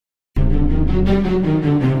I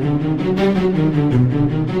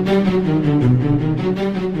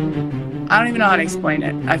don't even know how to explain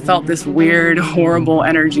it. I felt this weird, horrible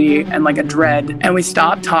energy and like a dread. And we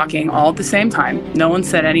stopped talking all at the same time. No one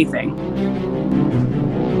said anything.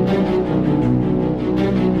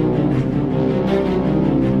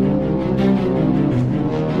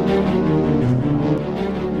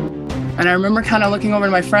 And I remember kind of looking over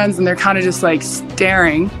to my friends and they're kind of just like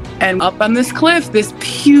staring. And up on this cliff, this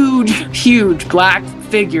huge, huge black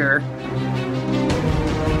figure.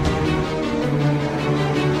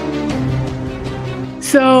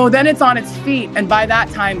 So then it's on its feet. And by that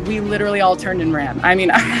time, we literally all turned and ran. I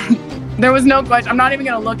mean, there was no question. I'm not even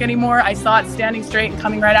going to look anymore. I saw it standing straight and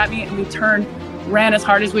coming right at me. And we turned, ran as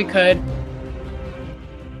hard as we could.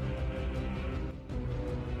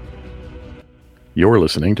 You're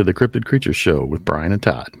listening to the Cryptid Creatures Show with Brian and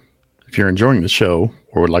Todd. If you're enjoying the show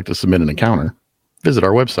or would like to submit an encounter, visit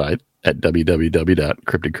our website at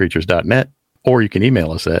www.cryptidcreatures.net, or you can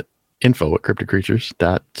email us at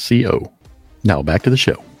info@cryptidcreatures.co. Now back to the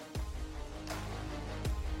show.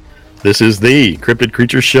 This is the Cryptid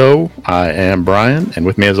Creatures Show. I am Brian, and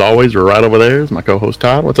with me as always, we're right over there, is my co-host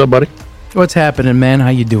Todd. What's up, buddy? What's happening, man? How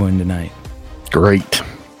you doing tonight? Great.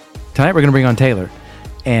 Tonight we're going to bring on Taylor.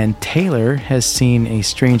 And Taylor has seen a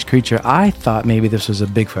strange creature. I thought maybe this was a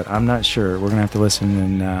Bigfoot. I'm not sure. We're going to have to listen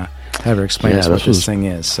and have her explain us what this thing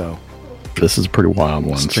is. So this is a pretty wild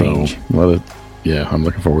one. Strange. So, I'm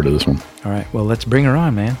looking forward to this one. All right. Well, let's bring her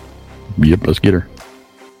on, man. Yep, let's get her.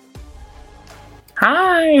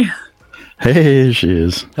 Hi. Hey, she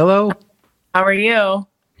is. Hello. How are you?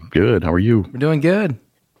 Good. How are you? We're doing good.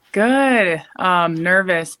 Good.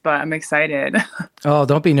 Nervous, but I'm excited. Oh,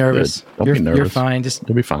 don't be nervous. Don't be nervous. You're fine. Just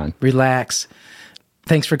You'll be fine. Relax.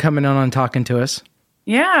 Thanks for coming on and talking to us.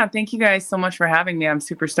 Yeah, thank you guys so much for having me. I'm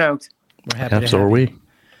super stoked. We're happy to have So are we.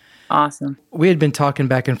 Awesome. We had been talking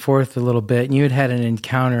back and forth a little bit, and you had an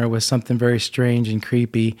encounter with something very strange and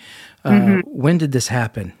creepy. When did this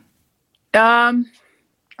happen? I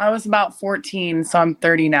was about 14, so I'm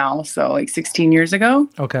 30 now, so like 16 years ago.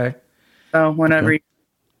 Okay. So whenever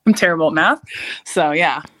I'm terrible at math. So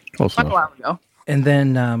yeah, Close quite a enough. while ago. And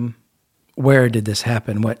then where did this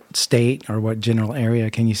happen? What state or what general area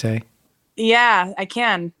can you say? Yeah, I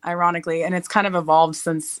can, ironically. And it's kind of evolved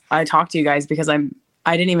since I talked to you guys because I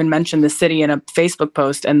didn't even mention the city in a Facebook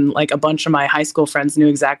post, and like a bunch of my high school friends knew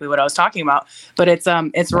exactly what I was talking about. But it's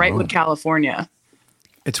Wrightwood, California.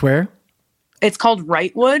 It's where? It's called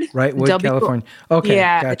Wrightwood. Wrightwood, California. Okay,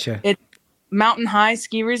 yeah, gotcha. It's Mountain High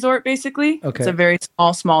ski resort, basically. Okay. It's a very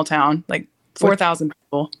small town, like 4,000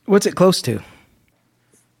 people. What's it close to?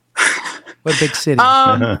 What big city?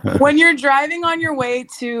 When you're driving on your way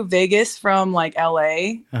to Vegas from like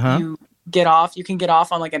LA, you can get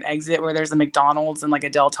off on like an exit where there's a McDonald's and like a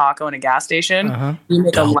Del Taco and a gas station. You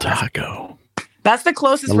make Del a Taco. That's the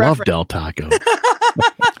closest I reference. love Del Taco.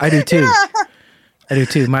 I do too. I do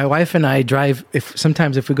too. My wife and I drive,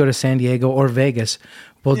 sometimes if we go to San Diego or Vegas,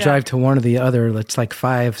 we'll drive to one or the other. It's like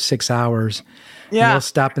 5-6 hours. Yeah. And we'll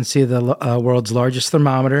stop and see the world's largest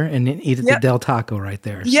thermometer and eat at the Del Taco right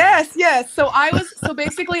there. So. Yes. So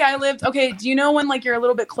basically I lived, okay, do you know when like you're a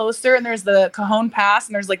little bit closer and there's the Cajon Pass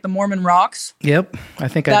and there's like the Mormon Rocks? Yep. I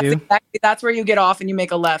think I do. That's where you get off and you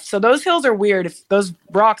make a left. So those hills are weird. Those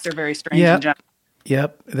rocks are very strange in general.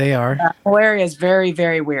 Yep, they are. That whole area is very,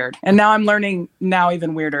 very weird. And now I'm learning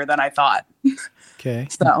even weirder than I thought. Okay.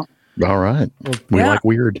 So. All right. We like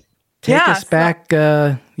weird. Take us back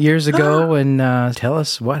years ago and tell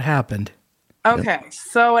us what happened. Okay.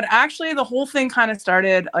 So the whole thing kind of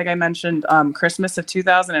started, like I mentioned, Christmas of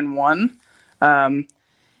 2001.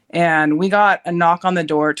 And we got a knock on the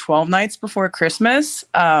door 12 nights before Christmas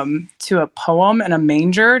to a poem and a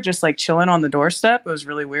manger just like chilling on the doorstep. It was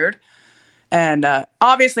really weird. And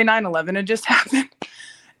obviously 9/11 had just happened.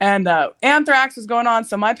 And anthrax was going on.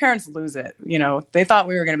 So my parents lose it. You know, they thought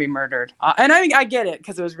we were going to be murdered. And I get it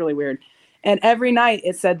because it was really weird. And every night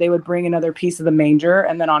it said they would bring another piece of the manger.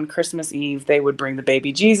 And then on Christmas Eve, they would bring the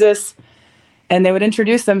baby Jesus. And they would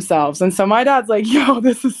introduce themselves. And so my dad's like, yo,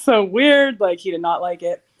 this is so weird. Like, he did not like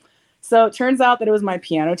it. So it turns out that it was my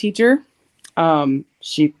piano teacher.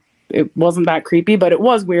 It wasn't that creepy, but it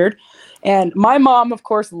was weird. And my mom, of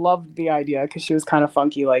course, loved the idea because she was kind of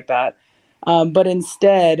funky like that. But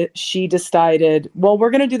instead, she decided, well,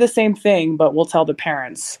 we're going to do the same thing, but we'll tell the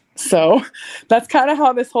parents. So that's kind of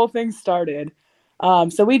how this whole thing started.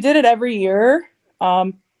 So we did it every year.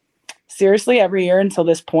 Seriously, every year until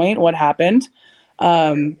this point, what happened.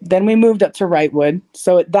 Then we moved up to Wrightwood.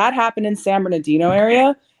 So that happened in San Bernardino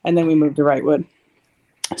area. And then we moved to Wrightwood.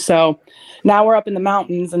 So now we're up in the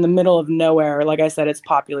mountains in the middle of nowhere. Like I said, it's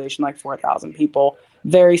population like 4,000 people,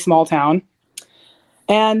 very small town.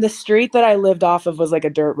 And the street that I lived off of was like a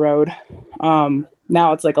dirt road.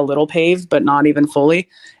 Now it's like a little paved, but not even fully.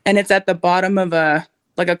 And it's at the bottom of a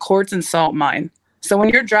quartz and salt mine. So when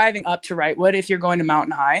you're driving up to Wrightwood, if you're going to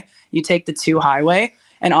Mountain High, you take the 2 highway,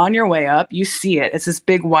 and on your way up, you see it. It's this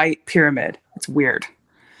big white pyramid. It's weird.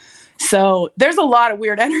 So there's a lot of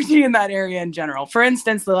weird energy in that area in general. For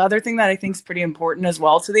instance, the other thing that I think is pretty important as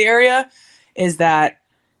well to the area is that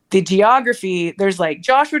the geography, there's like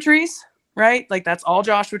Joshua trees, right? Like that's all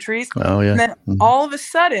Joshua trees. Oh, yeah. And then all of a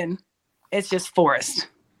sudden, it's just forest.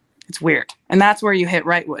 It's weird. And that's where you hit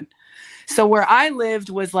Wrightwood. So where I lived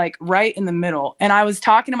was like right in the middle. And I was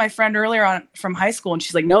talking to my friend earlier on from high school, and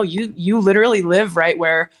she's like, no, you literally live right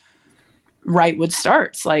where Wrightwood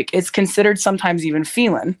starts. Like it's considered sometimes even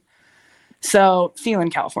Phelan. So Phelan,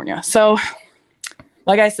 California. So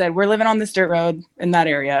like I said, we're living on this dirt road in that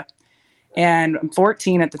area. And I'm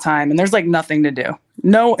 14 at the time, and there's like nothing to do.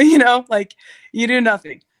 No, like you do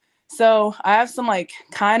nothing. So I have some like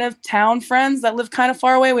kind of town friends that live kind of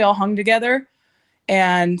far away. We all hung together,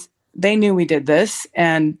 and they knew we did this,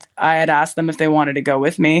 and I had asked them if they wanted to go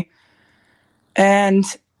with me. And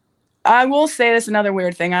I will say this, another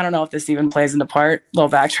weird thing. I don't know if this even plays into part. Little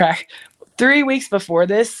backtrack. 3 weeks before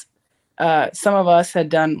this, some of us had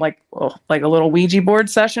done like a little Ouija board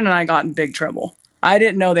session, and I got in big trouble. I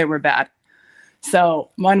didn't know they were bad. So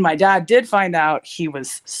when my dad did find out, he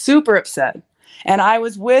was super upset. And I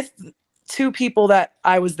was with 2 people that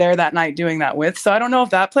I was there that night doing that with. So I don't know if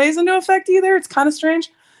that plays into effect either. It's kind of strange.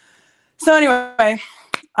 So anyway,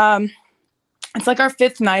 it's like our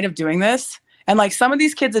 5th night of doing this. And like some of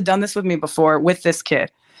these kids had done this with me before with this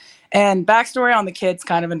kid. And backstory on the kid's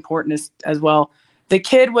kind of important as well. The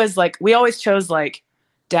kid was like, we always chose like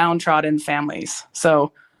downtrodden families.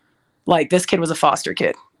 So like this kid was a foster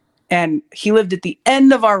kid. And he lived at the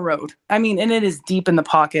end of our road. I mean, and it is deep in the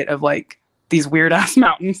pocket of like these weird ass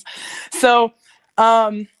mountains. So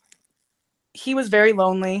he was very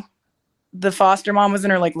lonely. The foster mom was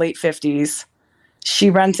in her like late 50s. She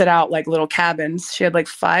rented out like little cabins. She had like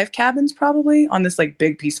 5 cabins probably on this like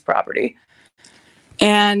big piece of property.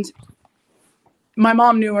 And my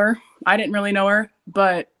mom knew her. I didn't really know her,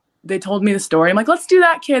 but they told me the story. I'm like, let's do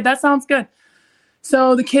that kid. That sounds good.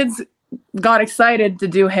 So the kids got excited to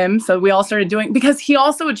do him. So we all started doing, because he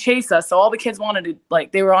also would chase us. So all the kids wanted to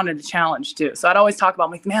they were on a challenge too. So I'd always talk about,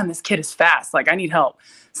 like, man, this kid is fast. Like I need help.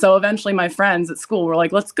 So eventually my friends at school were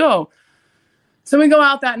like, let's go. So we go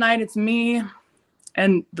out that night. It's me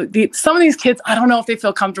and some of these kids, I don't know if they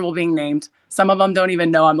feel comfortable being named. Some of them don't even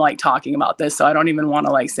know I'm like talking about this. So I don't even want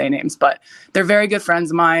to like say names, but they're very good friends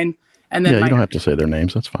of mine. And then you don't have to say their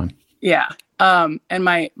names. That's fine. Yeah. And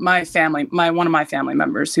my family, one of my family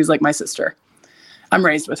members, who's like my sister, I'm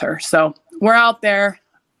raised with her. So we're out there.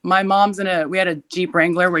 My mom's we had a Jeep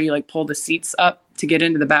Wrangler where you like pull the seats up to get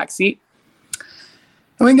into the back seat.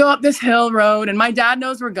 And we go up this hill road, and my dad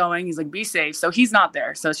knows we're going. He's like, be safe. So he's not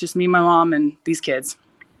there. So it's just me, my mom, and these kids.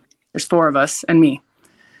 There's 4 of us and me.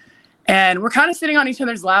 And we're kind of sitting on each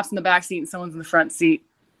other's laps in the back seat, and someone's in the front seat.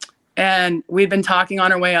 And we'd been talking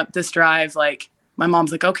on our way up this drive, like, my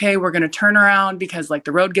mom's like, okay, we're going to turn around because like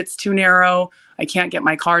the road gets too narrow. I can't get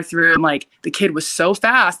my car through. And like the kid was so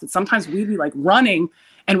fast that sometimes we'd be like running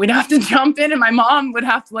and we'd have to jump in and my mom would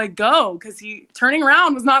have to like go because turning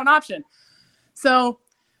around was not an option. So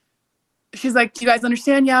she's like, do you guys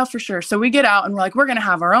understand? Yeah, for sure. So we get out and we're like, we're going to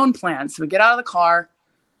have our own plan. So we get out of the car,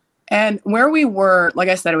 and where we were, like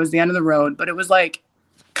I said, it was the end of the road, but it was like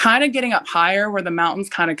kind of getting up higher where the mountains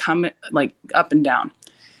kind of come like up and down.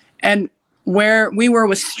 And where we were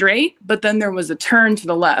was straight, but then there was a turn to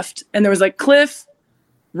the left, and there was like cliff,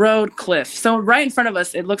 road, cliff. So right in front of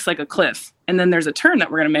us, it looks like a cliff. And then there's a turn that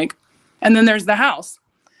we're going to make. And then there's the house.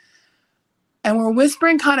 And we're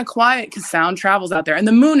whispering kind of quiet because sound travels out there. And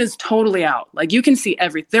the moon is totally out. Like you can see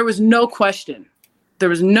everything. There was no question. There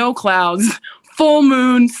was no clouds, full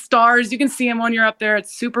moon, stars. You can see them when you're up there.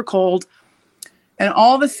 It's super cold. And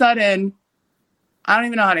all of a sudden, I don't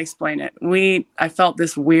even know how to explain it. I felt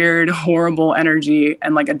this weird, horrible energy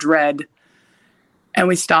and like a dread. And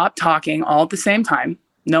we stopped talking all at the same time.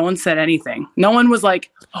 No one said anything. No one was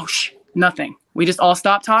like, oh, nothing. We just all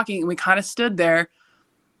stopped talking, and we kind of stood there.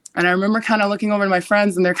 And I remember kind of looking over to my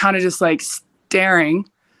friends, and they're kind of just like staring.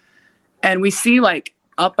 And we see like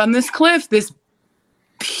up on this cliff, this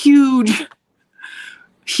huge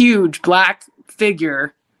black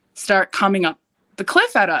figure start coming up the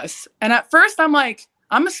cliff at us. And at first I'm like,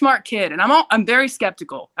 I'm a smart kid, and I'm very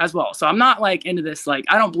skeptical as well. So I'm not like into this. Like,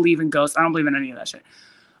 I don't believe in ghosts. I don't believe in any of that shit.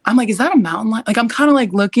 I'm like, is that a mountain lion? Like, I'm kind of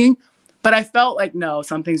like looking, but I felt like, no,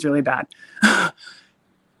 something's really bad.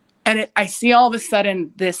 And I see all of a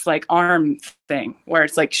sudden this like arm thing where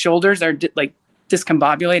it's like shoulders are like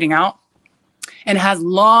discombobulating out, and it has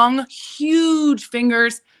long, huge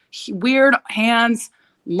fingers, weird hands,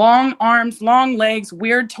 long arms, long legs,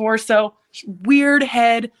 weird torso, weird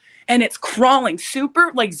head. And it's crawling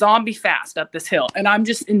super like zombie fast up this hill. And I'm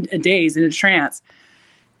just in a daze, in a trance.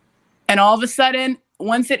 And all of a sudden,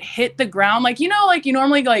 once it hit the ground, like, you know, like you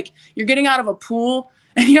normally like you're getting out of a pool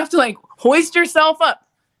and you have to like hoist yourself up.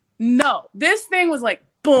 No, this thing was like,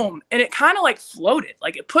 boom. And it kind of like floated,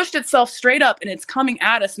 like it pushed itself straight up, and it's coming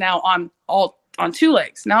at us now on 2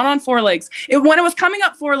 legs, not on 4 legs. When it was coming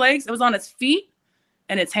up 4 legs, it was on its feet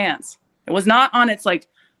and its hands. It was not on its like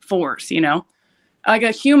fours, you know, like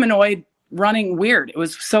a humanoid running weird. It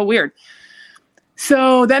was so weird.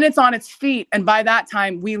 So then it's on its feet. And by that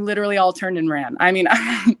time, we literally all turned and ran. I mean,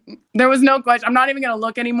 there was no question. I'm not even going to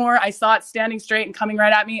look anymore. I saw it standing straight and coming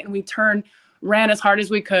right at me, and we ran as hard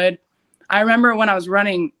as we could. I remember when I was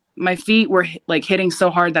running, my feet were like hitting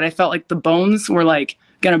so hard that I felt like the bones were like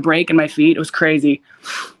going to break in my feet. It was crazy.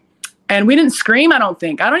 And we didn't scream, I don't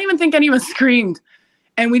even think any of us screamed.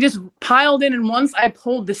 And we just piled in. And once I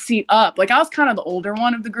pulled the seat up, like I was kind of the older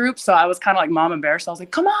one of the group. So I was kind of like mama bear. So I was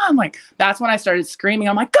like, come on. Like, that's when I started screaming.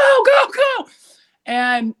 I'm like, go, go, go.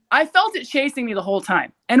 And I felt it chasing me the whole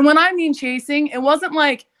time. And when I mean chasing, it wasn't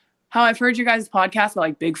like how I've heard you guys' podcast about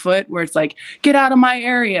like Bigfoot, where it's like, get out of my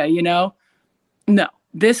area, you know? No,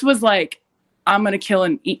 this was like, I'm going to kill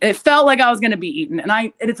and eat. It felt like I was going to be eaten.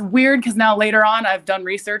 And it's weird because now later on I've done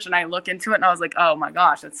research and I look into it and I was like, oh my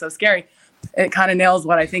gosh, that's so scary. It kind of nails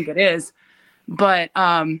what I think it is. But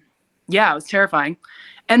yeah, it was terrifying.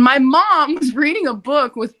 And my mom was reading a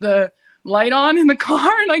book with the light on in the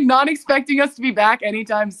car, like not expecting us to be back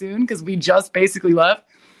anytime soon because we just basically left.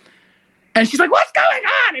 And she's like, what's going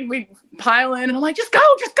on? And we pile in and I'm like, just go.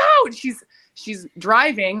 And she's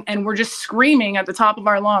driving and we're just screaming at the top of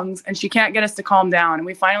our lungs and she can't get us to calm down. And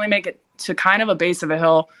we finally make it to kind of a base of a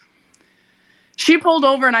hill. She pulled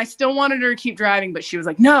over and I still wanted her to keep driving, but she was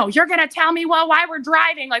like, no, you're going to tell me why we're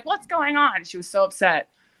driving. Like, what's going on? She was so upset.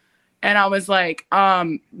 And I was like,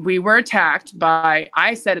 we were attacked by,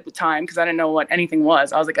 I said at the time, because I didn't know what anything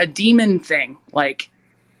was. I was like, a demon thing. Like,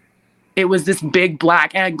 it was this big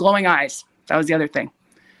black and glowing eyes. That was the other thing.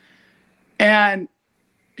 And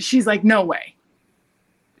she's like, no way.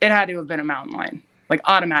 It had to have been a mountain lion, like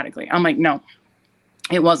automatically. I'm like, no,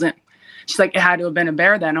 it wasn't. She's like, it had to have been a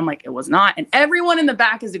bear then. I'm like, it was not. And everyone in the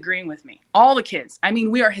back is agreeing with me. All the kids. I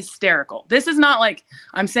mean, we are hysterical. This is not like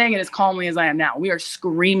I'm saying it as calmly as I am now. We are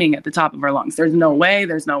screaming at the top of our lungs. There's no way.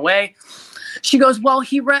 There's no way. She goes, well,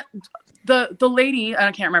 the lady,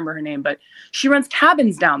 I can't remember her name, but she rents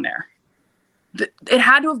cabins down there. It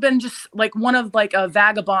had to have been just like one of like a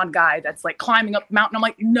vagabond guy that's like climbing up the mountain. I'm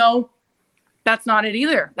like, no, that's not it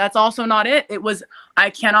either. That's also not it. It was,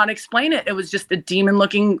 I cannot explain it. It was just a demon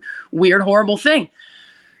looking weird, horrible thing.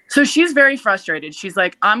 So she's very frustrated. She's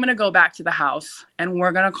like, I'm going to go back to the house and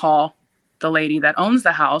we're going to call the lady that owns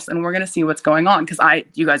the house and we're going to see what's going on. Cause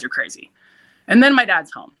you guys are crazy. And then my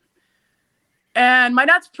dad's home. And my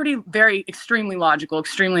dad's extremely logical,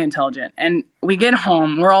 extremely intelligent. And we get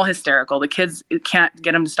home, we're all hysterical. The kids can't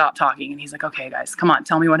get him to stop talking. And he's like, okay, guys, come on,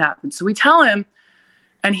 tell me what happened. So we tell him,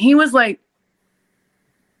 and he was like,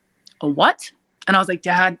 a what? And I was like,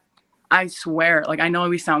 Dad, I swear, like, I know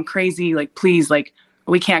we sound crazy. Like, please, like,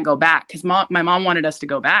 we can't go back. Cause my mom wanted us to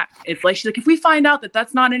go back. It's like, she's like, if we find out that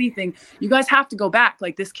that's not anything, you guys have to go back.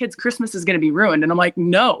 Like, this kid's Christmas is going to be ruined. And I'm like,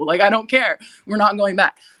 no, like, I don't care. We're not going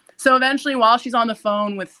back. So eventually, while she's on the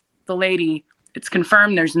phone with the lady, it's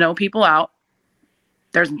confirmed there's no people out.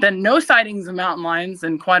 There's been no sightings of mountain lions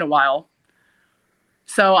in quite a while.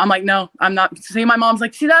 So I'm like, no, I'm not. See, my mom's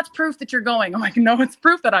like, see, that's proof that you're going. I'm like, no, it's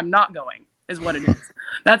proof that I'm not going is what it is.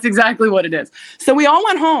 That's exactly what it is. So we all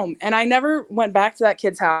went home and I never went back to that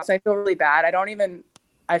kid's house. I feel really bad.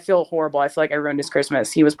 I feel horrible. I feel like I ruined his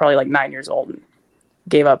Christmas. He was probably like 9 years old and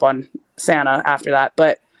gave up on Santa after that.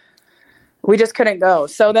 But we just couldn't go.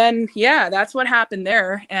 So then, yeah, that's what happened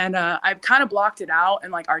there. And I've kind of blocked it out.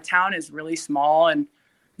 And like our town is really small and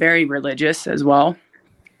very religious as well.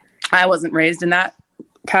 I wasn't raised in that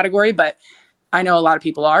category, but I know a lot of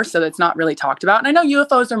people are. So it's not really talked about. And I know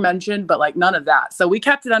UFOs are mentioned, but like none of that. So we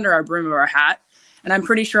kept it under our brim of our hat. And I'm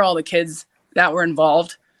pretty sure all the kids that were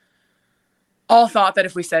involved all thought that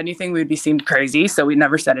if we said anything, we'd be seen crazy. So we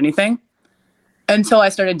never said anything until I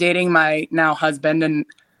started dating my now husband. And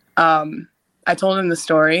I told him the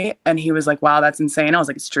story and he was like, wow, that's insane. I was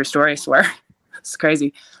like, it's a true story. I swear. It's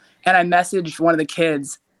crazy. And I messaged one of the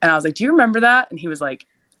kids and I was like, do you remember that? And he was like,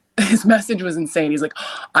 his message was insane. He's like,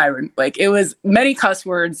 Iron, like it was many cuss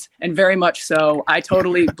words and very much so. I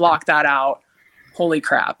totally blocked that out. Holy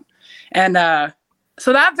crap. And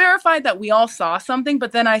so that verified that we all saw something,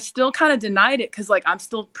 but then I still kind of denied it because like I'm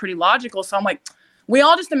still pretty logical. So I'm like, we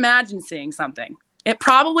all just imagined seeing something. It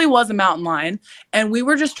probably was a mountain lion and we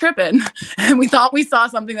were just tripping and we thought we saw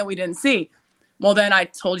something that we didn't see. Well, then I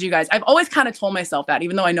told you guys, I've always kind of told myself that,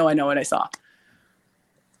 even though I know what I saw.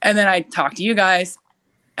 And then I talked to you guys.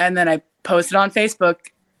 And then I posted on Facebook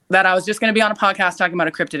that I was just going to be on a podcast talking about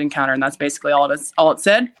a cryptid encounter. And that's basically all it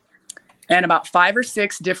said. And about 5 or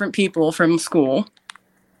 6 different people from school,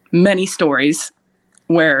 many stories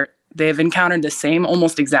where they've encountered the same,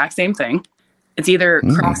 almost exact same thing. It's either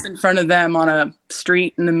crossed in front of them on a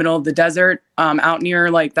street in the middle of the desert, out near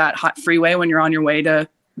like that hot freeway when you're on your way to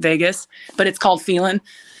Vegas, but it's called Phelan,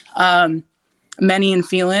 Many and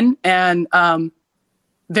Phelan. And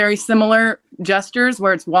very similar gestures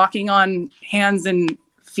where it's walking on hands and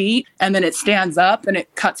feet and then it stands up and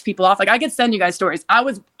it cuts people off. Like I could send you guys stories.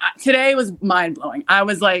 Today was mind blowing. I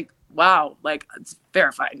was like, wow, like it's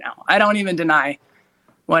verified now. I don't even deny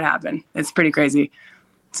what happened. It's pretty crazy.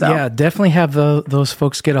 So yeah, definitely have those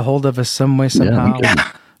folks get a hold of us some way, somehow.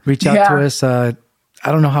 Yeah. Reach out to us.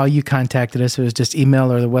 I don't know how you contacted us. It was just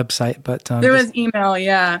email or the website, but there was email.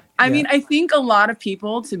 Yeah. I mean, I think a lot of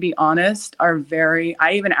people, to be honest, are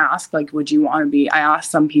I even asked, like, would you want to be, I asked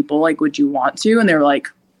some people, like, would you want to? And they were like,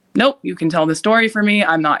 nope, you can tell the story for me.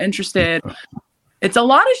 I'm not interested. It's a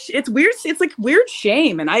lot of, it's weird. It's like weird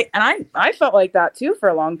shame. And I felt like that too for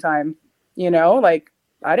a long time, like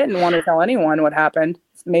I didn't want to tell anyone what happened.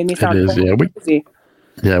 It made me sound crazy.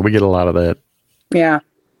 We get a lot of that. Yeah.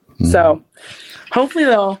 So hopefully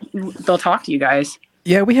they'll talk to you guys.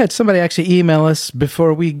 Yeah, we had somebody actually email us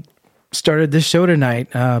before we started this show tonight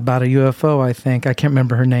about a UFO, I think. I can't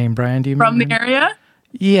remember her name. Brian, do you remember? From the area?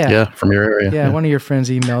 Yeah. Yeah, from your area. Yeah, one of your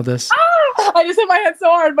friends emailed us. I just hit my head so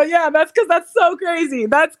hard, but yeah, that's because that's so crazy.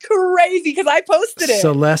 That's crazy because I posted it.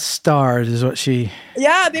 Celeste Stars is what she...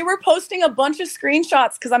 Yeah, they were posting a bunch of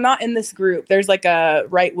screenshots because I'm not in this group. There's like a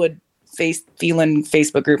Wrightwood Phelan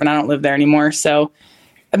Facebook group and I don't live there anymore. So,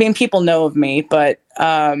 I mean, people know of me, but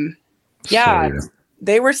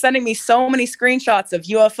they were sending me so many screenshots of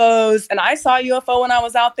UFOs. And I saw a UFO when I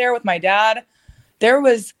was out there with my dad.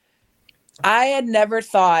 I had never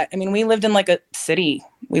thought, I mean, we lived in like a city.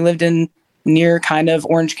 We lived in near kind of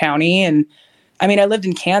Orange County. And I mean, I lived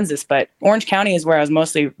in Kansas, but Orange County is where I was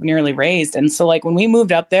mostly nearly raised. And so like when we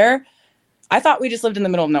moved up there, I thought we just lived in the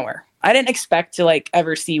middle of nowhere. I didn't expect to like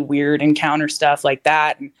ever see weird encounter stuff like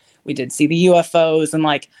that. And we did see the UFOs and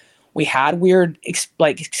like we had weird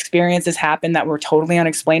experiences happen that were totally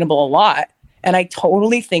unexplainable a lot. And I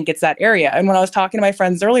totally think it's that area. And when I was talking to my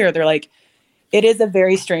friends earlier, they're like, it is a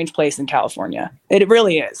very strange place in California. It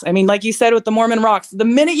really is. I mean, like you said with the Mormon rocks, the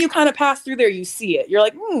minute you kind of pass through there, you see it. You're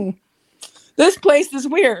like, this place is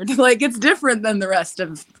weird. Like it's different than the rest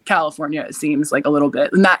of California. It seems like a little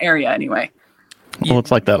bit in that area anyway. Well, it's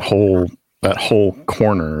like that whole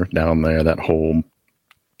corner down there, that whole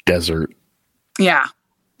desert. Yeah.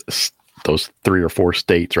 Those 3 or 4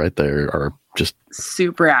 states right there are just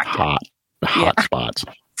super active. Hot spots.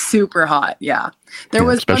 Super hot. Yeah. There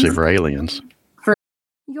was especially for aliens.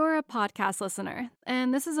 You're a podcast listener,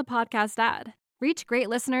 and this is a podcast ad. Reach great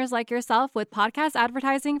listeners like yourself with podcast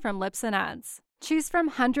advertising from Libsyn Ads. Choose from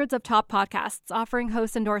hundreds of top podcasts offering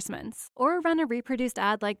host endorsements, or run a reproduced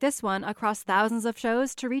ad like this one across thousands of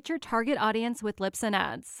shows to reach your target audience with Libsyn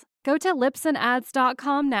Ads. Go to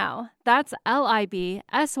libsynads.com now. That's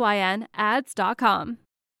LIBSYN ads.com.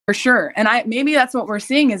 For sure. And maybe that's what we're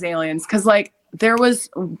seeing as aliens. Cause like there was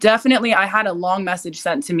definitely, I had a long message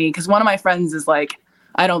sent to me because one of my friends is like,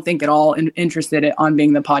 I don't think at all interested on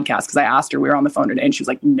being the podcast. Cause I asked her, we were on the phone today and she was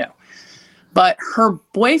like, no. But her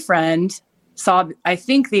boyfriend saw, I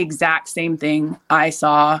think the exact same thing I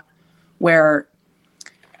saw where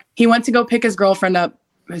he went to go pick his girlfriend up.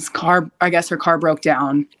 His car, I guess her car broke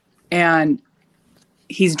down and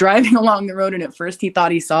he's driving along the road. And at first he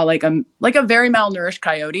thought he saw like a very malnourished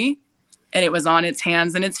coyote and it was on its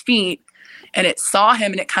hands and its feet and it saw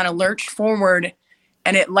him and it kind of lurched forward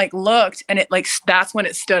and it like looked and it like, that's when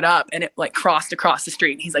it stood up and it like crossed across the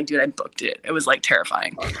street. And he's like, dude, I booked it. It was like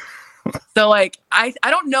terrifying. So like, I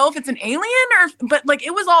don't know if it's an alien but like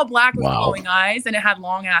it was all black with glowing eyes and it had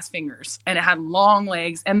long ass fingers and it had long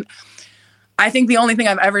legs. And I think the only thing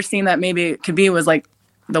I've ever seen that maybe it could be was like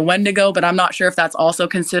the Wendigo, but I'm not sure if that's also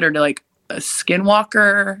considered like a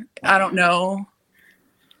skinwalker. I don't know,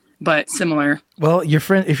 but similar. Well, if your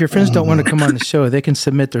friends don't want to come on the show, they can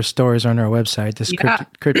submit their stories on our website, this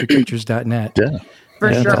cryptidcreatures.net. Yeah.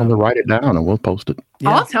 For sure. Tell them to write it down and we'll post it. Yeah.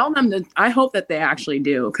 I'll tell them that. I hope that they actually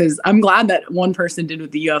do, because I'm glad that one person did with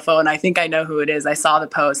the UFO, and I think I know who it is. I saw the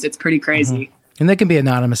post. It's pretty crazy. Mm-hmm. And they can be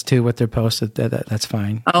anonymous too with their posts. That's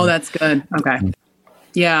fine. Oh, that's good. Okay.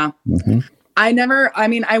 Yeah. Mm-hmm.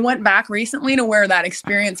 I went back recently to where that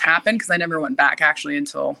experience happened, because I never went back actually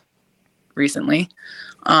until recently.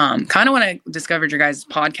 Kind of when I discovered your guys'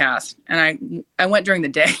 podcast, and I went during the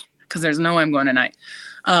day because there's no way I'm going tonight.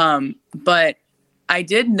 But I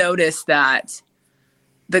did notice that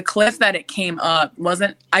the cliff that it came up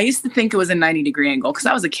I used to think it was a 90-degree angle because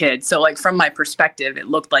I was a kid. So like from my perspective, it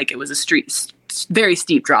looked like it was very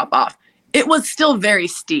steep drop off. It was still very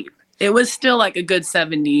steep. It was still like a good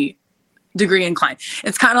 70-degree incline.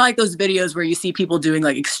 It's kind of like those videos where you see people doing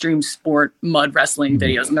like extreme sport mud wrestling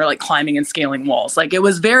videos, and they're like climbing and scaling walls. Like it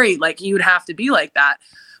was very like you would have to be like that,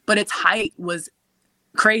 but its height was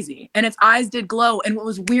crazy and its eyes did glow. And what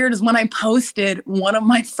was weird is when I posted, one of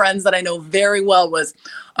my friends that I know very well was,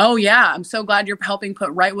 "Oh yeah, I'm so glad you're helping put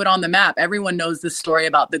Wrightwood on the map. Everyone knows this story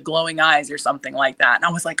about the glowing eyes," or something like that. And I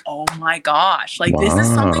was like, oh my gosh, like this is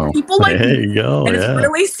something people like. There you go. And it's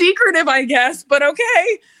really secretive, I guess, but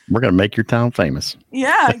okay. We're going to make your town famous.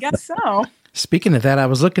 Yeah, I guess so. Speaking of that, I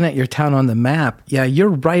was looking at your town on the map. Yeah, you're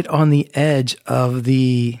right on the edge of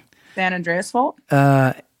the San Andreas Fault?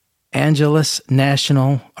 Angeles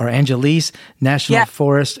National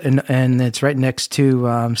Forest, and it's right next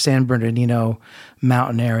to San Bernardino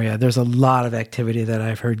mountain area. There's a lot of activity that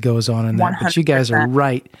I've heard goes on in there. 100%. But you guys are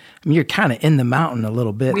right. I mean, you're kind of in the mountain a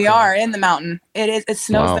little bit. We are in the mountain. It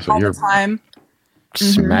snows all the time.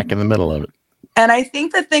 Smack in the middle of it. And I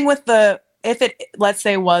think the thing with if it, let's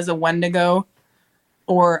say, was a Wendigo,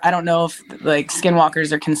 or I don't know if like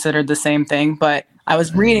skinwalkers are considered the same thing, but I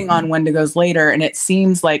was reading on Wendigos later, and it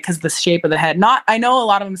seems like, because the shape of the head, I know a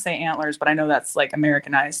lot of them say antlers, but I know that's like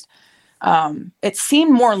Americanized. It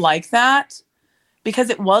seemed more like that because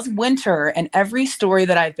it was winter, and every story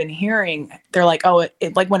that I've been hearing, they're like, oh,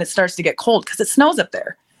 it like when it starts to get cold, because it snows up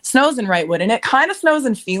there. It snows in Wrightwood, and it kind of snows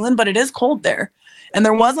in Phelan, but it is cold there. And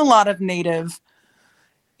there was a lot of native,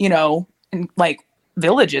 like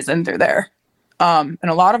villages in there. And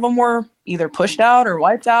a lot of them were either pushed out or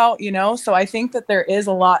wiped out, So I think that there is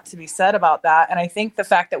a lot to be said about that. And I think the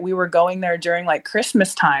fact that we were going there during like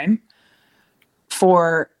Christmas time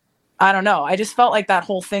I don't know. I just felt like that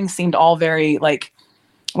whole thing seemed all very like,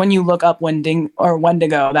 when you look up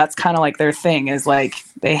Wendigo, that's kind of like their thing is like,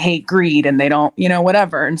 they hate greed and they don't,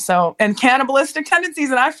 whatever. And cannibalistic tendencies.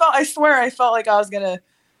 And I swear I felt like I was going to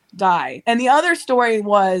die. And the other story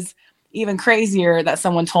was even crazier that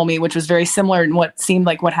someone told me, which was very similar. And what seemed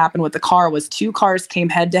like what happened with the car was 2 cars came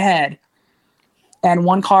head to head, and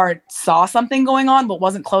one car saw something going on, but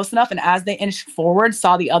wasn't close enough. And as they inched forward,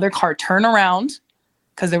 saw the other car turn around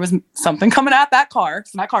because there was something coming at that car.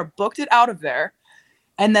 So my car booked it out of there.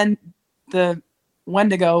 And then the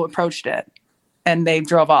Wendigo approached it and they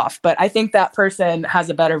drove off. But I think that person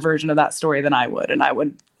has a better version of that story than I would. And I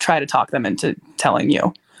would try to talk them into telling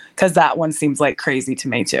you, because that one seems like crazy to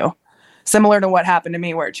me too. Similar to what happened to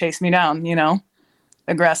me where it chased me down,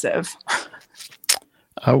 aggressive.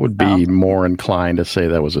 I would be more inclined to say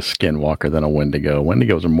that was a skinwalker than a Wendigo.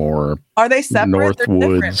 Wendigos are more. Are they separate? They're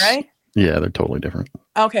different, right? Yeah, they're totally different.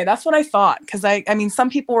 Okay, that's what I thought. Because I mean, some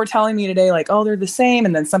people were telling me today, like, oh, they're the same.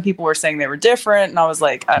 And then some people were saying they were different. And I was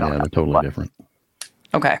like, I don't know. Yeah, they're totally different.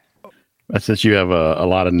 Okay. Since you have a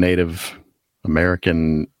lot of Native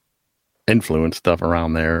American influence stuff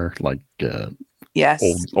around there, like yes,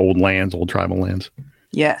 old lands, old tribal lands.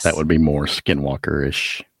 Yes. That would be more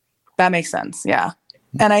skinwalker-ish. That makes sense. Yeah.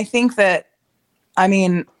 And I think that, I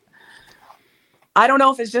mean, I don't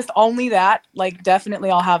know if it's just only that, like,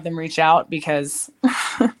 definitely I'll have them reach out because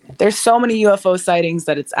there's so many UFO sightings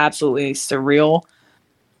that it's absolutely surreal.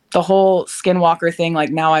 The whole skinwalker thing, like,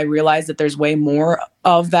 now I realize that there's way more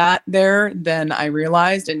of that there than I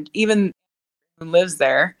realized. And even who lives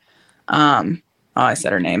there, I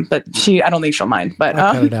said her name, but I don't think she'll mind, but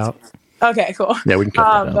I'll cut it out. Okay, cool. Yeah, we can cut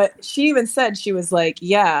that out. But she even said, she was like,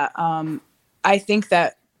 yeah, I think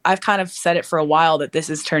that I've kind of said it for a while that this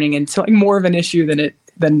is turning into like more of an issue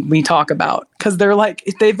than we talk about. Cause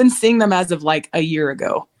they've been seeing them as of like a year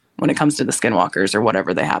ago when it comes to the skinwalkers or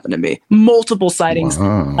whatever they happen to be. Multiple sightings,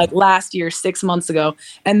 like last year, 6 months ago.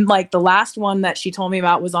 And like the last one that she told me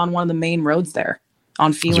about was on one of the main roads there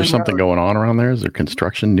on Phelan. Is there something going on around there? Is there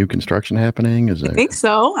new construction happening? I think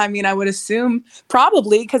so. I mean, I would assume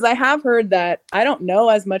probably, because I have heard that. I don't know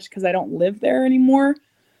as much because I don't live there anymore,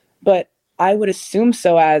 but I would assume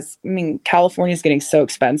so. California is getting so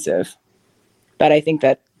expensive that I think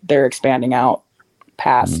that they're expanding out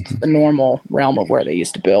past the normal realm of where they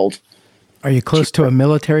used to build. Are you close to a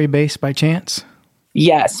military base by chance?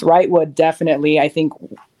 Yes, Wrightwood, definitely.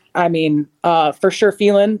 For sure,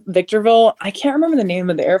 Phelan, Victorville. I can't remember the name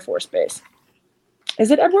of the Air Force base. Is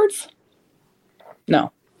it Edwards?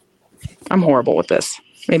 No. I'm horrible with this.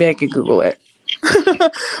 Maybe I could Google it.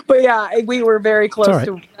 But yeah, we were very close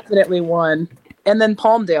to definitely one. And then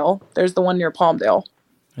Palmdale. There's the one near Palmdale.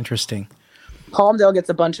 Interesting. Palmdale gets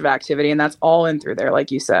a bunch of activity, and that's all in through there, like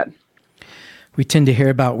you said. We tend to hear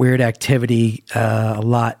about weird activity a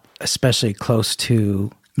lot, especially close to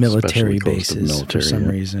military bases for some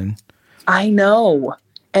reason. I know.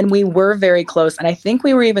 And we were very close. And I think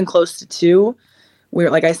we were even close to two. We were,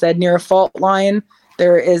 like I said, near a fault line.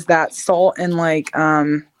 There is that salt and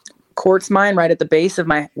quartz mine right at the base of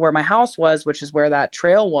where my house was, which is where that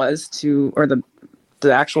trail was or the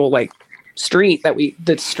actual street we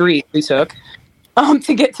took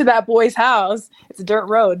to get to that boy's house. It's a dirt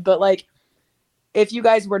road, but if you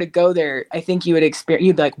guys were to go there, I think you'd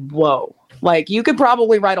be like, whoa. You could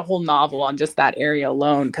probably write a whole novel on just that area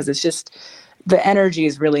alone, because it's just, the energy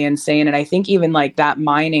is really insane. And I think even that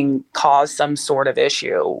mining caused some sort of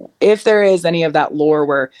issue. If there is any of that lore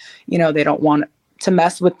where, they don't want to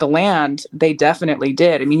mess with the land, they definitely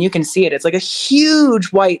did. I mean, you can see it. It's like a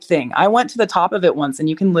huge white thing. I went to the top of it once, and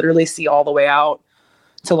you can literally see all the way out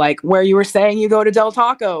to where you were saying you go to Del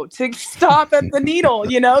Taco to stop at the Needle.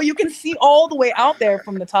 You can see all the way out there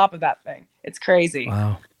from the top of that thing. It's crazy.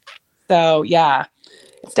 Wow. So yeah,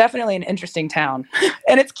 it's definitely an interesting town.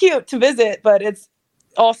 And it's cute to visit, but it's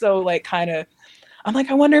also I'm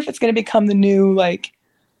I wonder if it's going to become the new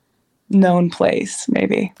known place,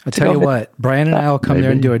 maybe. I'll tell you what, Brian and I will come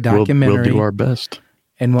there and do a documentary. We'll do our best.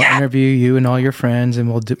 And we'll interview you and all your friends,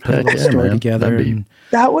 and we'll put a little story together.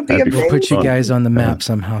 That would be amazing. We'll put you guys on the map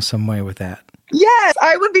somehow, some way with that. Yes,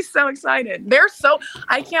 I would be so excited.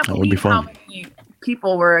 I can't believe how many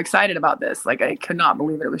people were excited about this. I could not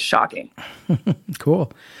believe it. It was shocking.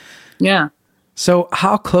 Cool. Yeah. So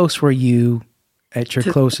how close were you at your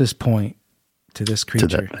closest point to this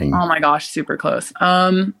creature? Oh my gosh, super close.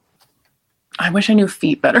 I wish I knew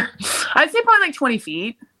feet better. I'd say probably 20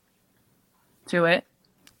 feet to it.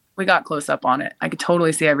 We got close up on it. I could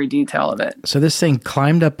totally see every detail of it. So this thing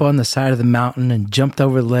climbed up on the side of the mountain and jumped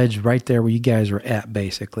over the ledge right there where you guys were at,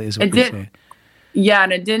 basically, is what you're saying. Yeah,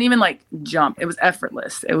 and it didn't even jump. It was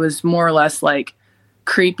effortless. It was more or less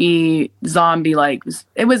creepy zombie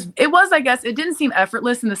It was, I guess, it didn't seem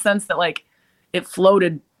effortless in the sense that it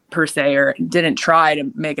floated per se, or didn't try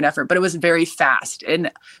to make an effort, but it was very fast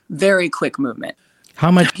and very quick movement.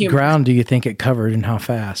 How much ground do you think it covered, and how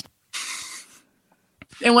fast?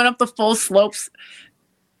 It went up the full slopes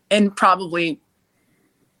in probably,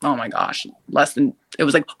 oh my gosh, it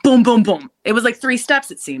was boom, boom, boom. It was 3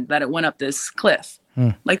 steps, it seemed, that it went up this cliff.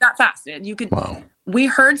 That fast. Wow. We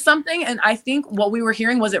heard something, and I think what we were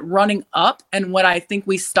hearing was it running up, and what I think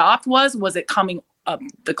we stopped was it coming up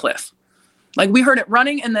the cliff. We heard it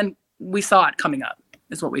running, and then we saw it coming up,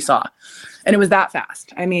 is what we saw. And it was that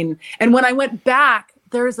fast. I mean, and when I went back,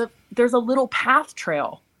 there's a little path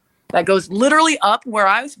trail that goes literally up where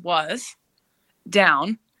I was,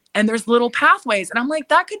 down, and there's little pathways. And I'm like,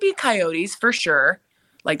 that could be coyotes for sure.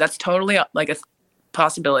 That's totally a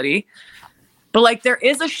possibility. But there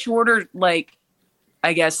is a shorter,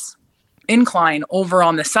 I guess, incline over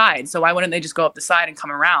on the side. So why wouldn't they just go up the side and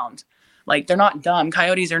come around? They're not dumb.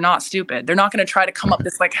 Coyotes are not stupid. They're not going to try to come up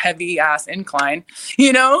this heavy ass incline,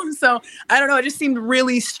 So I don't know. It just seemed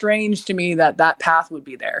really strange to me that path would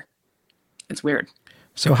be there. It's weird.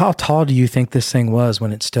 So how tall do you think this thing was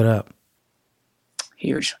when it stood up?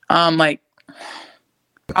 Huge. Probably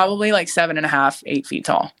 7.5, 8 feet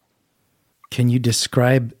tall. Can you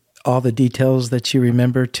describe all the details that you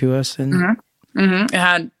remember to us? It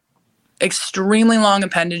had extremely long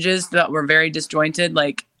appendages that were very disjointed.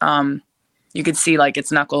 You could see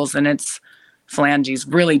its knuckles and its phalanges,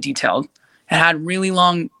 really detailed. It had really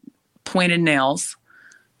long pointed nails,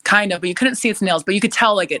 kind of, but you couldn't see its nails, but you could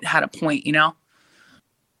tell it had a point,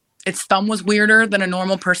 Its thumb was weirder than a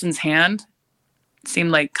normal person's hand. It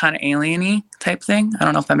seemed kind of alien-y type thing. I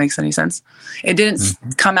don't know if that makes any sense. It didn't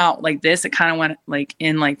come out like this. It kind of went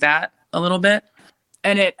in like that a little bit.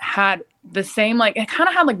 And it had the same, it kind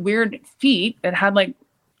of had weird feet. It had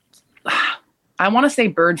I want to say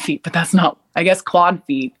bird feet, but that's not, I guess, clawed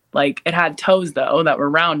feet. It had toes though that were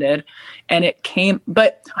rounded, and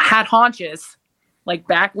but had haunches,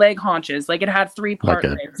 back leg haunches. It had 3-part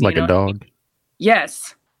legs. Like a dog.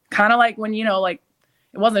 Yes. Kind of when,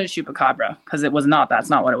 it wasn't a chupacabra, because it was not, that's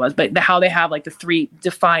not what it was, but how they have the 3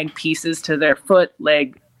 defined pieces to their foot,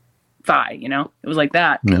 leg, thigh, it was like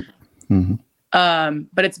that. Yep. Mm-hmm.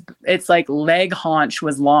 But it's leg haunch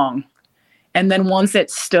was long, And then once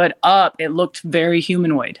it stood up, it looked very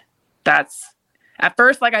humanoid. That's at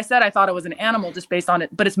first, like I said, I thought it was an animal just based on it,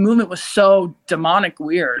 but its movement was so demonic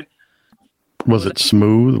weird. Was it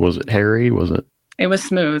smooth? Was it hairy? Was it? It was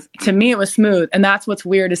smooth. To me, it was smooth. And that's what's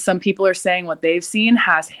weird is some people are saying what they've seen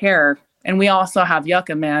has hair. And we also have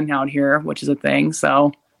Yucca Man out here, which is a thing.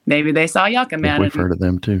 So maybe they saw Yucca Man. We've heard of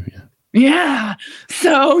them too. Yeah. Yeah.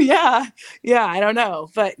 So yeah, I don't know.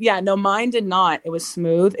 But yeah, no, mine did not. It was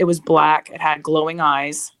smooth. It was black. It had glowing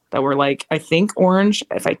eyes that were like, I think orange,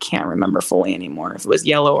 if I can't remember fully anymore, if it was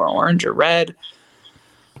yellow or orange or red.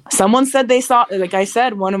 Someone said they saw, like I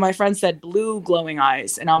said, one of my friends said blue glowing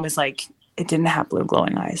eyes. And I was like, it didn't have blue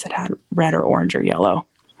glowing eyes. It had red or orange or yellow.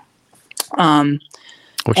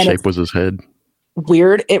 What shape was his head?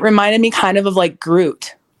 Weird. It reminded me kind of like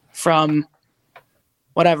Groot from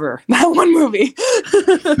whatever, that one movie.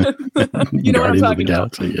 You know what I'm talking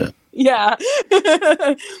about? Galaxy, yeah.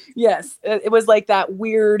 Yes. It was like that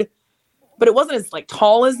weird, but it wasn't as like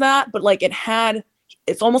tall as that, but like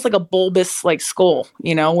it's almost like a bulbous like skull,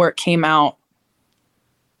 you know, where it came out,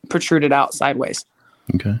 protruded out sideways.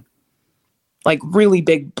 Okay. Like really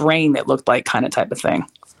big brain, it looked like, kind of type of thing.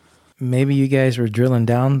 Maybe you guys were drilling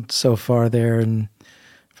down so far there and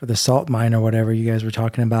for the salt mine or whatever you guys were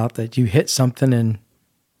talking about that you hit something and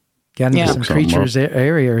got into some creatures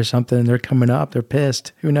area or something. They're coming up. They're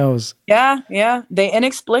pissed. Who knows? Yeah. They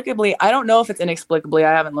inexplicably, I don't know if it's inexplicably.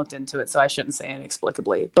 I haven't looked into it, so I shouldn't say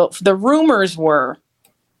inexplicably. But the rumors were,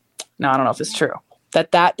 no, I don't know if it's true,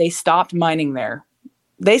 that they stopped mining there.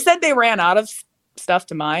 They said they ran out of stuff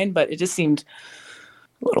to mine, but it just seemed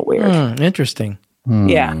a little weird. Interesting.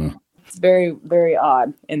 Yeah. It's very, very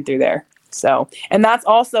odd in through there. So, and that's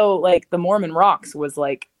also like the Mormon Rocks was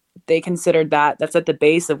like, they considered that's at the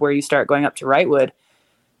base of where you start going up to Wrightwood.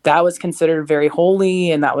 That was considered very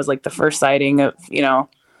holy. And that was like the first sighting of, you know,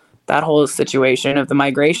 that whole situation of the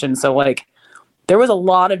migration. So like there was a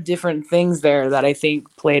lot of different things there that I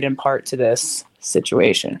think played in part to this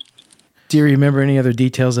situation. Do you remember any other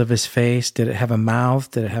details of his face? Did it have a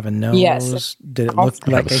mouth? Did it have a nose? Yes. Did it look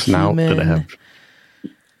like a snout? human?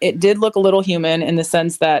 It did look a little human in the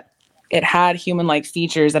sense that it had human-like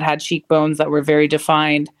features. It had cheekbones that were very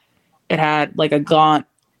defined. It had like a gaunt,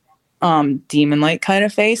 demon-like kind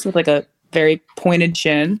of face with like a very pointed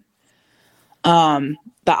chin. The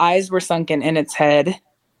eyes were sunken in its head.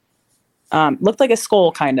 Looked like a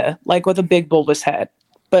skull, kind of like with a big bulbous head.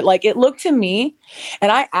 But like it looked to me,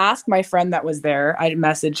 and I asked my friend that was there, I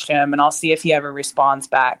messaged him and I'll see if he ever responds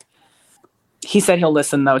back. He said he'll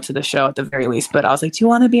listen though to the show at the very least, but I was like, do you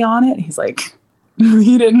want to be on it? He's like,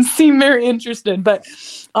 he didn't seem very interested, but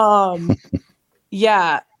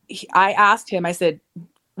yeah, I asked him, I said,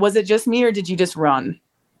 was it just me or did you just run?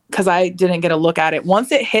 Because I didn't get a look at it.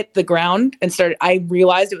 Once it hit the ground and started, I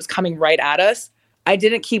realized it was coming right at us. I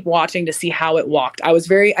didn't keep watching to see how it walked.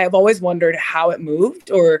 I've always wondered how it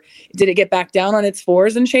moved, or did it get back down on its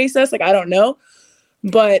fours and chase us? Like, I don't know.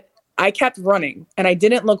 But I kept running and I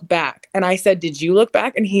didn't look back. And I said, did you look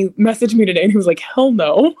back? And he messaged me today and he was like, hell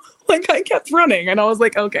no. Like I kept running. And I was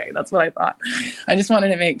like, okay, that's what I thought. I just wanted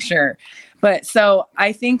to make sure. But so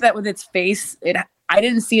I think that with its face, I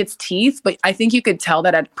didn't see its teeth, but I think you could tell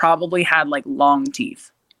that it probably had like long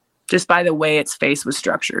teeth just by the way its face was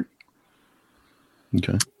structured.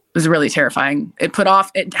 Okay. It was really terrifying. It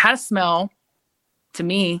had a smell to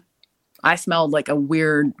me. I smelled like a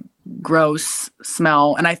weird, gross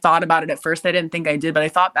smell. And I thought about it at first. I didn't think I did, but I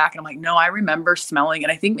thought back and I'm like, no, I remember smelling.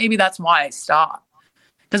 And I think maybe that's why I stopped.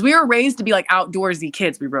 Because we were raised to be like outdoorsy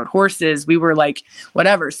kids. We rode horses. We were like,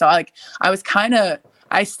 whatever. So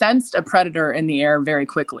I sensed a predator in the air very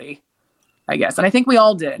quickly, I guess. And I think we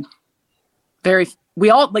all did. We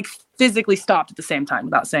all like physically stopped at the same time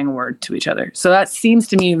without saying a word to each other. So that seems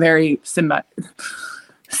to me very symbolic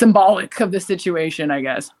of the situation, I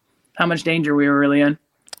guess. How much danger we were really in.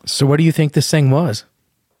 So what do you think this thing was?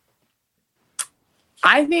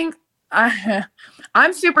 I think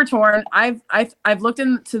I'm super torn. I've looked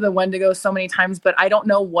into the Wendigo so many times, but I don't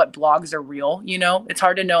know what blogs are real. You know, it's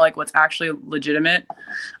hard to know like what's actually legitimate.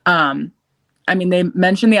 I mean, they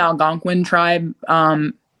mentioned the Algonquin tribe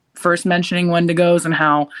first mentioning Wendigos and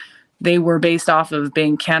how they were based off of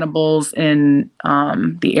being cannibals in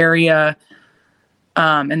the area.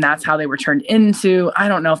 And that's how they were turned into. I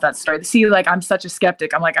don't know if that's right. See, like, I'm such a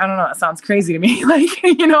skeptic. I'm like, I don't know. That sounds crazy to me. Like,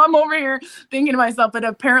 you know, I'm over here thinking to myself, but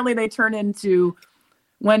apparently they turn into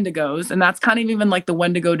Wendigos. And that's kind of even like the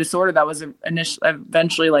Wendigo disorder that was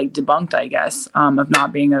eventually like debunked, I guess, of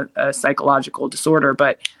not being a psychological disorder.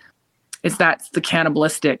 But that's the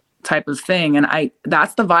cannibalistic type of thing. And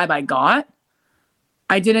that's the vibe I got.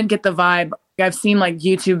 I didn't get the vibe. I've seen like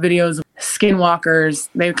YouTube videos of skinwalkers.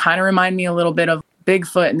 They kind of remind me a little bit of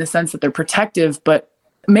Bigfoot in the sense that they're protective, but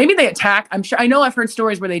maybe they attack. I know I've heard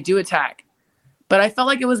stories where they do attack, but I felt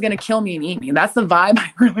like it was going to kill me and eat me. That's the vibe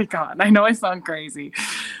I really got. I know I sound crazy,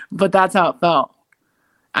 but that's how it felt.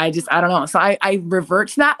 I don't know. So I revert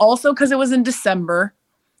to that also because it was in December.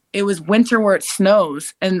 It was winter where it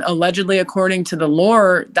snows. And allegedly, according to the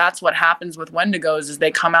lore, that's what happens with Wendigos is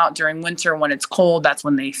they come out during winter when it's cold. That's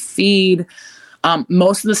when they feed.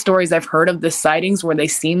 Most of the stories I've heard of the sightings where they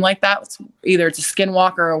seem like that, either it's a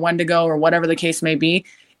skinwalker or a Wendigo or whatever the case may be,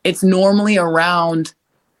 it's normally around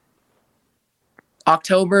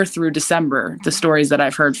October through December, the stories that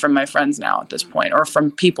I've heard from my friends now at this point, or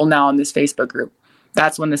from people now in this Facebook group.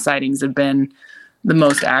 That's when the sightings have been the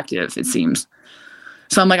most active, it seems.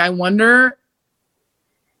 So I'm like, I wonder,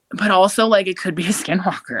 but also like it could be a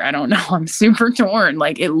skinwalker. I don't know. I'm super torn.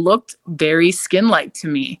 Like it looked very skin-like to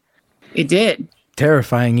me. It did.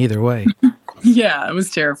 Terrifying either way. Yeah, it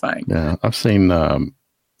was terrifying. Yeah, I've seen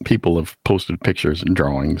people have posted pictures and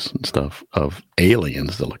drawings and stuff of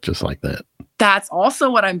aliens that look just like that. That's also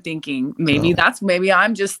what I'm thinking. Maybe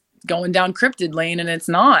I'm just going down cryptid lane and it's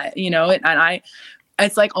not,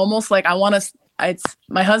 it's like almost like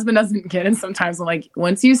my husband doesn't get it sometimes. I'm like,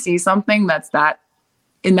 once you see something that's that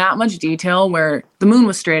in that much detail where the moon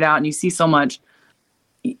was straight out and you see so much,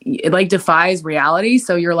 it like defies reality.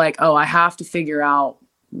 So you're like, oh, I have to figure out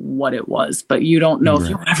what it was, but you don't know if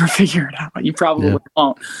you'll ever figure it out. You probably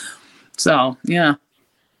won't. So, yeah.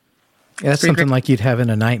 That's something like you'd have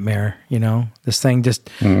in a nightmare, this thing just,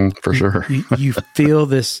 for sure. you feel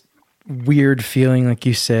this weird feeling, like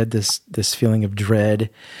you said, this feeling of dread.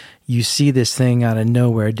 You see this thing out of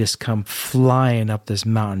nowhere just come flying up this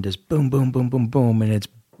mountain, just boom, boom, boom, boom, boom. And it's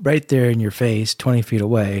right there in your face, 20 feet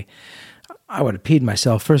away. I would have peed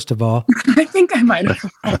myself, first of all. I think I might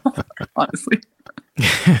have, honestly.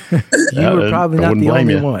 You were probably not the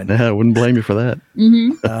only one. Yeah, I wouldn't blame you for that.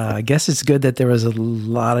 Mm-hmm. I guess it's good that there was a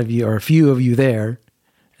lot of you, or a few of you there,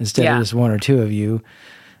 instead of just one or two of you.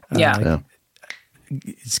 Yeah.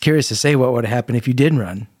 It's curious to say what would happen if you did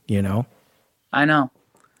run, I know.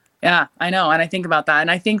 Yeah, I know. And I think about that.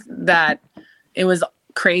 And I think that it was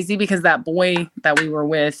crazy because that boy that we were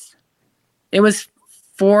with, it was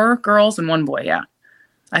 4 girls and 1 boy. Yeah.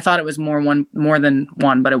 I thought it was more than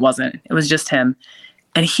one, but it wasn't. It was just him.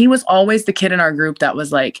 And he was always the kid in our group that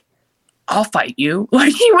was like, I'll fight you.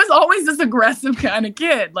 Like he was always this aggressive kind of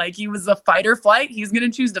kid. Like he was a fight or flight. He's going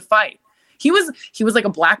to choose to fight. He was like a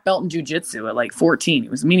black belt in jiu-jitsu at like 14.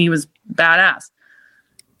 He was badass.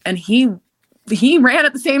 And he ran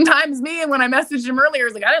at the same time as me. And when I messaged him earlier, I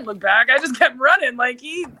was like, I didn't look back. I just kept running. Like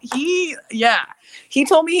he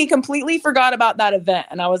told me he completely forgot about that event.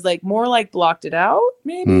 And I was like, more like blocked it out,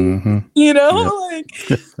 maybe, like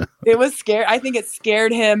it was scary. I think it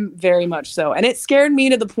scared him very much so. And it scared me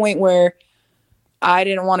to the point where I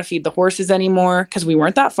didn't want to feed the horses anymore because we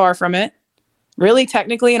weren't that far from it. Really,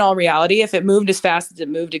 technically, in all reality, if it moved as fast as it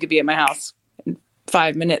moved, it could be at my house in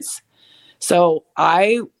 5 minutes. So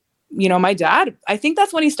my dad, I think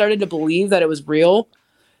that's when he started to believe that it was real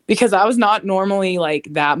because I was not normally like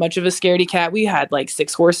that much of a scaredy cat. We had like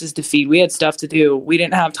 6 horses to feed. We had stuff to do. We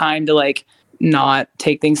didn't have time to like not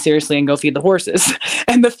take things seriously and go feed the horses.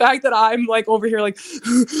 And the fact that I'm like over here, like,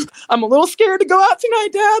 I'm a little scared to go out tonight,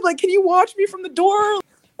 Dad. Like, can you watch me from the door?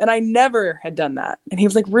 And I never had done that. And he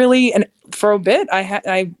was like, really? And for a bit,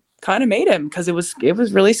 I kind of made him because it was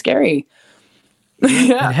really scary.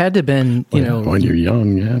 Yeah. It had to have been, when you're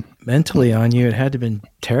young, mentally on you, it had to have been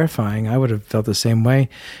terrifying. I would have felt the same way.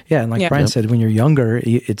 Yeah. And like Brian said, when you're younger,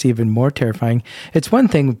 it's even more terrifying. It's one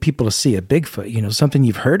thing for people to see a Bigfoot, something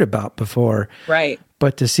you've heard about before. Right.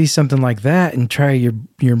 But to see something like that and try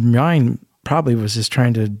your mind probably was just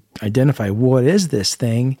trying to identify what is this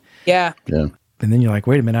thing. Yeah. Yeah. And then you're like,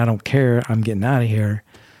 wait a minute, I don't care. I'm getting out of here.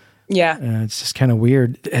 Yeah. It's just kind of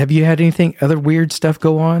weird. Have you had anything, other weird stuff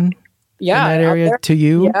go on? Yeah, in that area to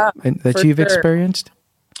you that you've experienced?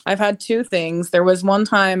 I've had 2 things. There was one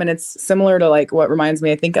time, and it's similar to like what reminds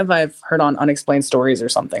me, I think I've heard on Unexplained Stories or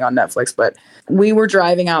something on Netflix, but we were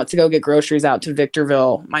driving out to go get groceries out to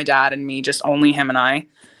Victorville, my dad and me, just only him and I.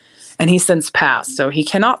 And he's since passed, so he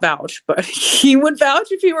cannot vouch, but he would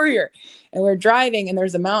vouch if he were here. And we're driving, and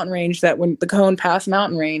there's a mountain range that when the Cajon Pass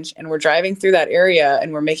mountain range, and we're driving through that area,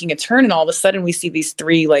 and we're making a turn, and all of a sudden we see these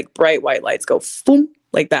 3 like bright white lights go boom,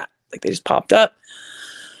 like that. Like they just popped up.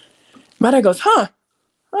 My dad goes,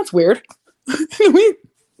 that's weird.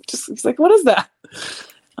 He's like, what is that?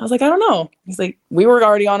 I was like, I don't know. He's like, we were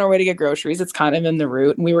already on our way to get groceries. It's kind of in the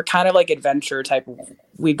route. And we were kind of like adventure type.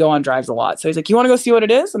 We'd go on drives a lot. So he's like, you want to go see what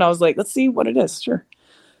it is? And I was like, let's see what it is. Sure.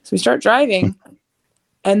 So we start driving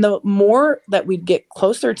And the more that we'd get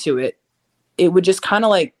closer to it, it would just kind of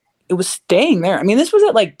like, it was staying there. I mean, this was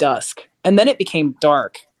at like dusk, and then it became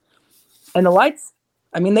dark. And the lights,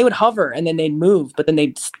 I mean, they would hover and then they'd move, but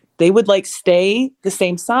then they would like stay the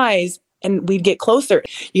same size, and we'd get closer.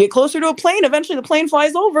 You get closer to a plane, eventually the plane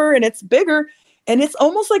flies over and it's bigger, and it's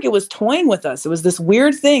almost like it was toying with us. It was this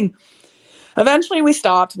weird thing. Eventually we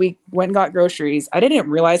stopped. We went and got groceries. I didn't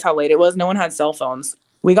realize how late it was. No one had cell phones.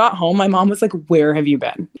 We got home. My mom was like, "Where have you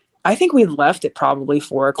been?" I think we left at probably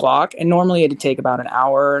 4:00, and normally it'd take about an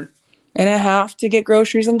hour and a half to get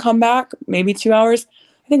groceries and come back, maybe 2 hours.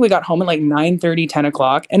 I think we got home at like 9:30,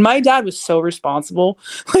 10:00. And my dad was so responsible.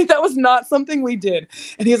 Like, that was not something we did.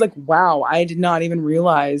 And he was like, "Wow, I did not even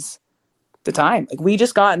realize the time." Like, we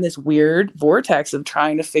just got in this weird vortex of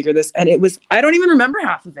trying to figure this. And it was, I don't even remember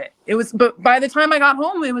half of it. But by the time I got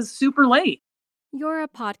home, it was super late. You're a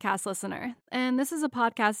podcast listener, and this is a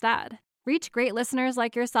podcast ad. Reach great listeners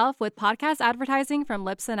like yourself with podcast advertising from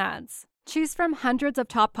Libsyn Ads. Choose from hundreds of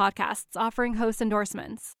top podcasts offering host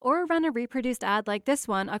endorsements, or run a reproduced ad like this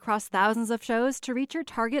one across thousands of shows to reach your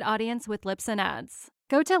target audience with Libsyn Ads.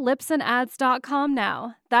 Go to libsynads.com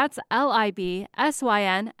now. That's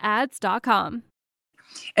LIBSYN ads.com.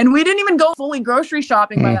 And we didn't even go fully grocery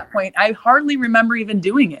shopping by that point. I hardly remember even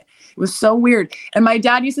doing it. It was so weird. And my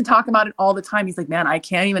dad used to talk about it all the time. He's like, "Man, I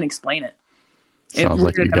can't even explain it." Sounds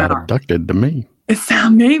like you got abducted to me.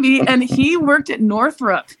 Maybe. And he worked at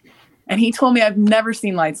Northrop. And he told me, "I've never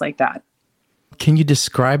seen lights like that." Can you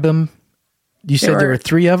describe them? You said there were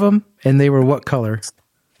 3 of them, and they were what color?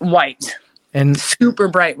 White. And super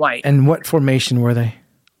bright white. And what formation were they?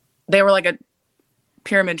 They were like a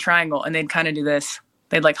pyramid triangle, and they'd kind of do this.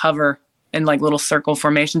 They'd like hover in like little circle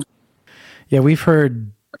formations. Yeah, we've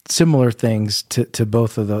heard similar things to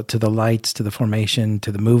both of the lights, to the formation,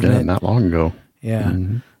 to the movement. Yeah, not long ago. Yeah.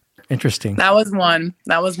 Mm-hmm. Interesting. That was one.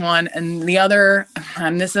 And the other,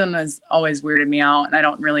 and this one has always weirded me out, and I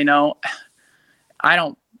don't really know. I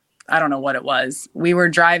don't know what it was. We were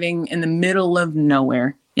driving in the middle of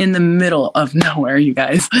nowhere, you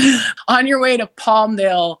guys, on your way to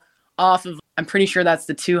Palmdale off of, I'm pretty sure that's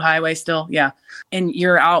the 2 highway still. Yeah. And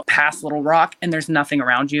you're out past Little Rock and there's nothing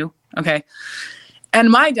around you. Okay. And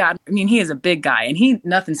my dad, I mean, he is a big guy and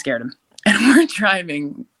nothing scared him. And we're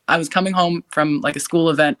driving. I was coming home from like a school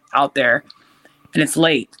event out there, and it's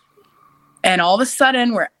late. And all of a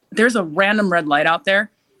sudden there's a random red light out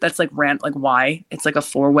there that's like why? It's like a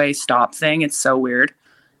 4-way stop thing. It's so weird.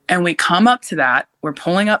 And we come up to that. We're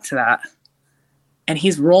pulling up to that. And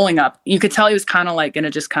he's rolling up. You could tell he was kind of like going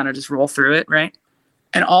to just roll through it, right?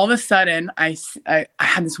 And all of a sudden, I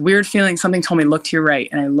had this weird feeling. Something told me, "Look to your right."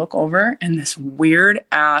 And I look over, and this weird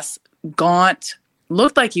ass, gaunt,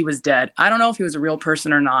 looked like he was dead. I don't know if he was a real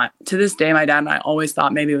person or not. To this day, my dad and I always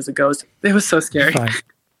thought maybe it was a ghost. It was so scary.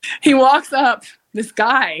 He walks up, this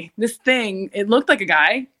guy, this thing, it looked like a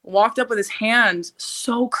guy, walked up with his hand,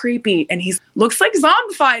 so creepy. And he looks like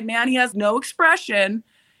zombified, man. He has no expression.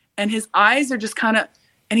 And his eyes are just kind of,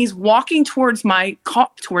 and he's walking towards my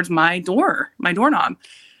doorknob.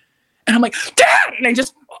 And I'm like, "Dad!" And I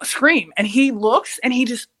just scream. And he looks and he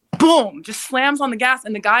just, boom, just slams on the gas.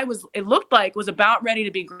 And the guy it looked like was about ready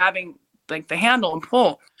to be grabbing like the handle and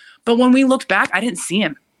pull. But when we looked back, I didn't see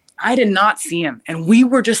him. I did not see him. And we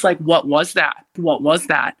were just like, "What was that? What was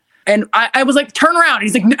that?" And I was like, "Turn around." And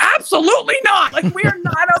he's like, "Absolutely not. Like, we're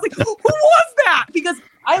not." I was like, "Who was that?" Because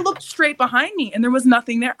I looked straight behind me and there was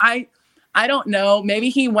nothing there. I don't know. Maybe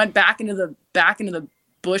he went back into the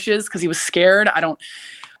bushes because he was scared.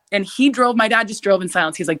 And my dad just drove in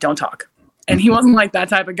silence. He's like, "Don't talk." And he wasn't like that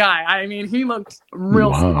type of guy. I mean, he looked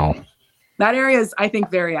real. Wow. That area is, I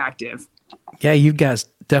think, very active. Yeah, you guys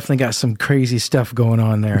definitely got some crazy stuff going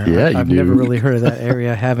on there. Yeah, I've never really heard of that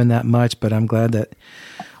area having that much, but I'm glad that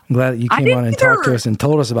you came on and talked to us and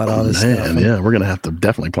told us about all this stuff. Yeah, we're going to have to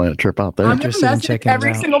definitely plan a trip out there. I'm going to message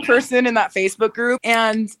every single person in that Facebook group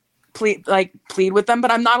and plead with them,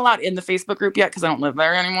 but I'm not allowed in the Facebook group yet because I don't live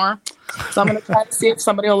there anymore. So I'm going to try to see if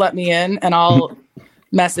somebody will let me in, and I'll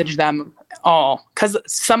message them all, because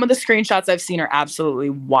some of the screenshots I've seen are absolutely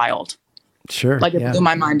wild. Sure. Like, it blew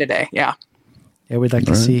my mind today. Yeah. Yeah, we'd like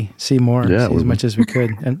to see more, see as much as we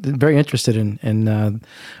could, and very interested in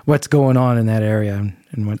what's going on in that area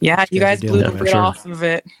and what. Yeah, you guys blew the lid off of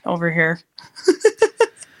it over here.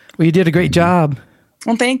 Well, you did a great job.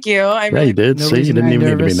 Well, thank you. You did. See, you didn't even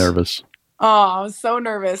need to be nervous. Oh, I was so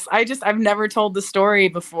nervous. I've never told the story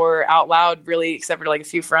before out loud, really, except for like a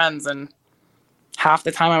few friends, and half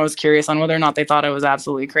the time I was curious on whether or not they thought I was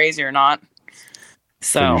absolutely crazy or not.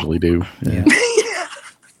 So they usually do. Yeah.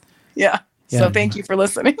 Yeah. So thank you for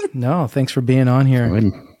listening. No, thanks for being on here. I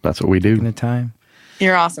mean, that's what we do. Taking the time.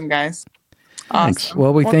 You're awesome, guys. Thanks. Awesome.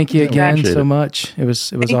 Well, we thank you again appreciate so it. much. It was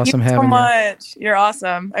Thank awesome you having so you. much. You're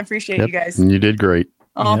awesome. I appreciate Yep, you guys. and you did great.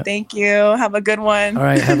 Oh, Yep. thank you. Have a good one. All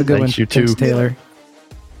right, have a good Thanks, one. you too. Thanks, Taylor.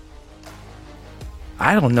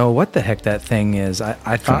 I don't know what the heck that thing is. I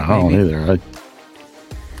I thought don't maybe either.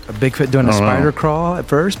 a Bigfoot doing a I don't know. spider crawl at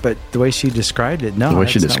first, but the way she described it, no. The way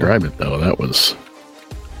she that's not described it, though, that was.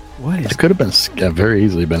 What is It could have been very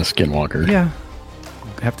easily been a skinwalker. Yeah.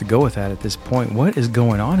 Have to go with that at this point. What is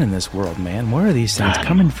going on in this world, man? Where are these things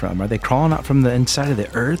coming from? Are they crawling out from the inside of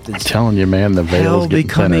the earth? I'm telling you, man, the veil hell is getting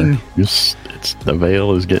becoming- thinner. The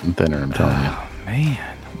veil is getting thinner. I'm telling you, Oh,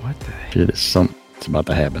 man. What the heck? it is It's about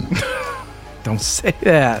to happen. Don't say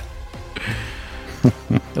that.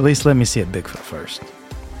 At least let me see a Bigfoot first.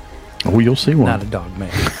 Oh, you'll see one. Not a dog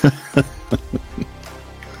man.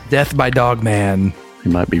 Death by dog man.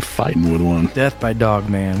 You might be fighting with one. Death by dog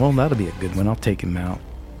man. Well, that'll be a good one. I'll take him out.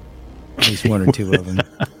 At least one or two of them.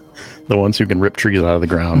 The ones who can rip trees out of the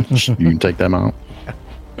ground. You can take them out.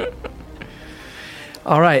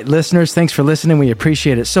 All right, listeners, thanks for listening. We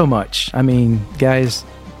appreciate it so much. I mean, guys,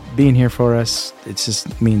 being here for us, it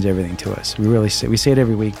just means everything to us. We say it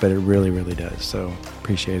every week, but it really, really does. So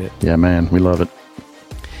appreciate it. Yeah, man, we love it.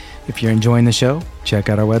 If you're enjoying the show, check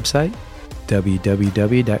out our website,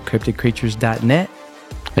 www.cryptidcreatures.net.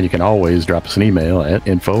 And you can always drop us an email at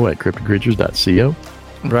info@cryptidcreatures.co.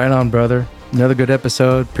 Right on, brother. Another good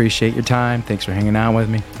episode. Appreciate your time. Thanks for hanging out with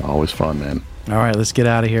me. Always fun, man. All right, let's get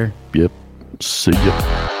out of here. Yep. See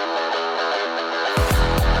ya.